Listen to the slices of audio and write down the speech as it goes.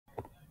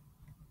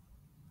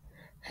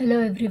Hello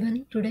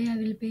everyone. Today I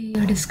will be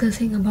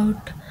discussing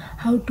about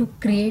how to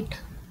create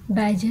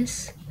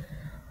badges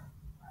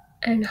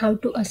and how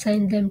to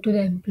assign them to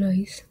the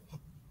employees.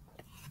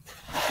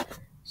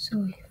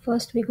 So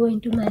first we go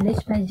into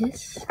manage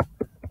badges.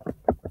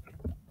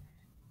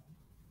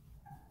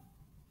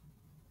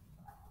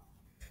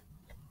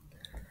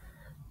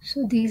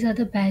 So these are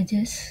the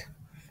badges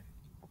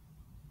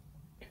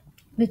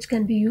which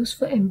can be used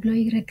for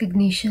employee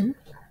recognition.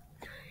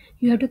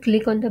 You have to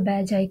click on the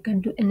badge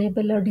icon to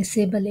enable or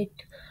disable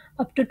it.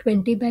 Up to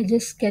 20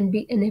 badges can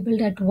be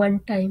enabled at one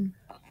time.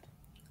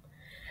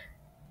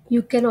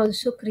 You can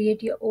also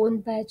create your own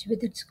badge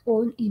with its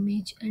own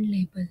image and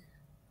label.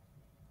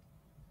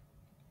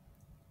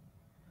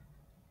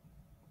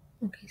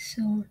 Okay,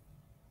 so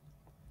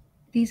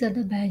these are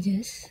the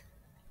badges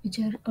which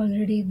are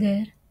already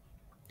there.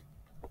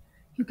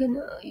 You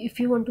can, if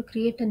you want to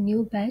create a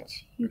new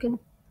badge, you can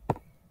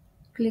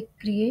click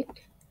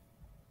create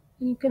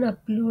and you can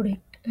upload it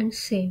and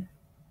save.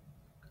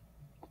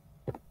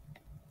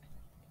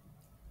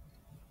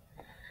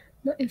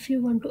 Now, if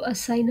you want to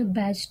assign a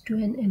badge to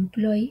an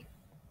employee,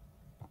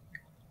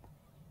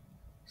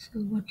 so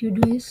what you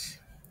do is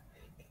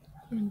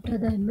enter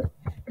the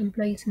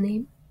employee's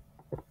name,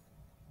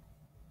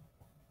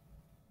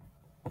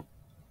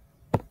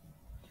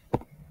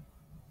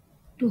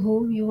 to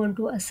whom you want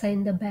to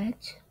assign the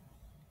badge.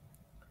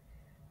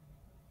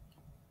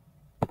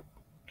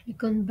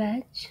 Click on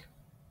badge,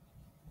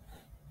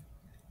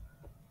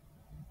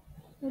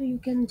 or you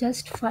can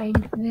just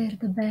find where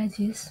the badge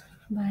is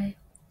by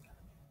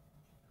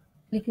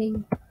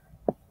clicking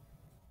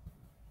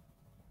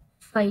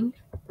find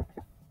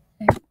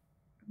and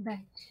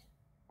badge.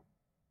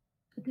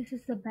 So this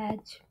is the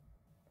badge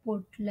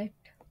portlet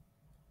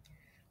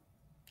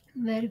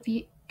where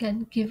we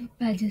can give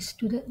badges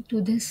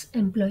to this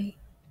employee.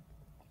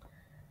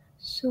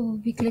 So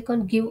we click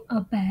on give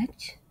a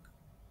badge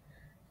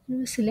and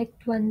we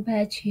select one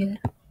badge here.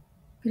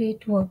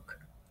 Great work.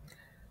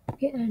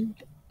 Okay, and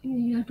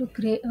you have to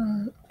create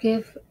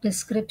give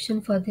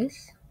description for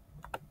this.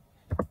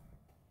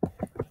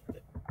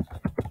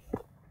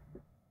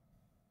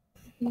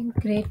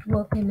 Great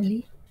work,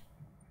 Emily.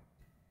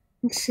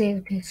 And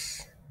save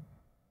this.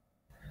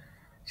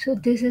 So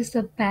this is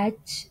the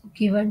badge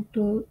given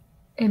to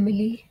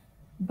Emily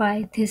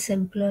by this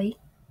employee.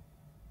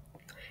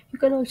 You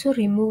can also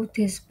remove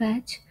this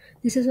badge.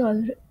 This is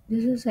all.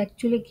 This is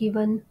actually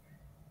given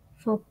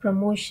for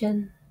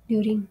promotion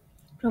during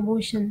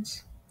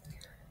promotions.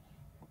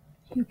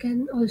 You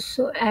can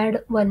also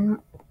add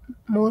one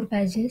more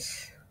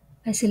badges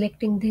by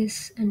selecting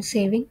this and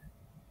saving.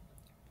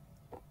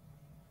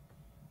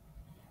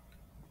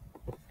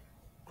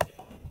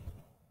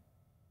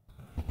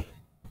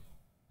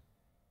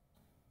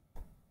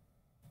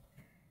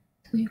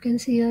 So you can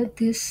see here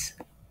this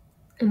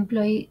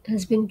employee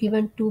has been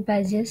given two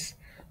badges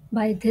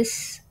by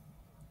this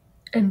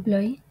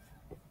employee.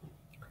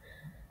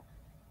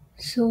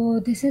 So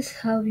this is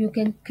how you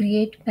can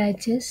create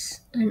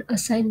badges and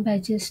assign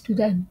badges to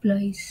the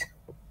employees.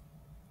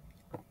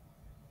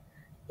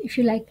 If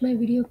you like my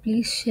video,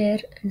 please share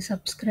and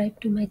subscribe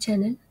to my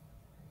channel.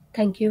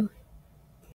 Thank you.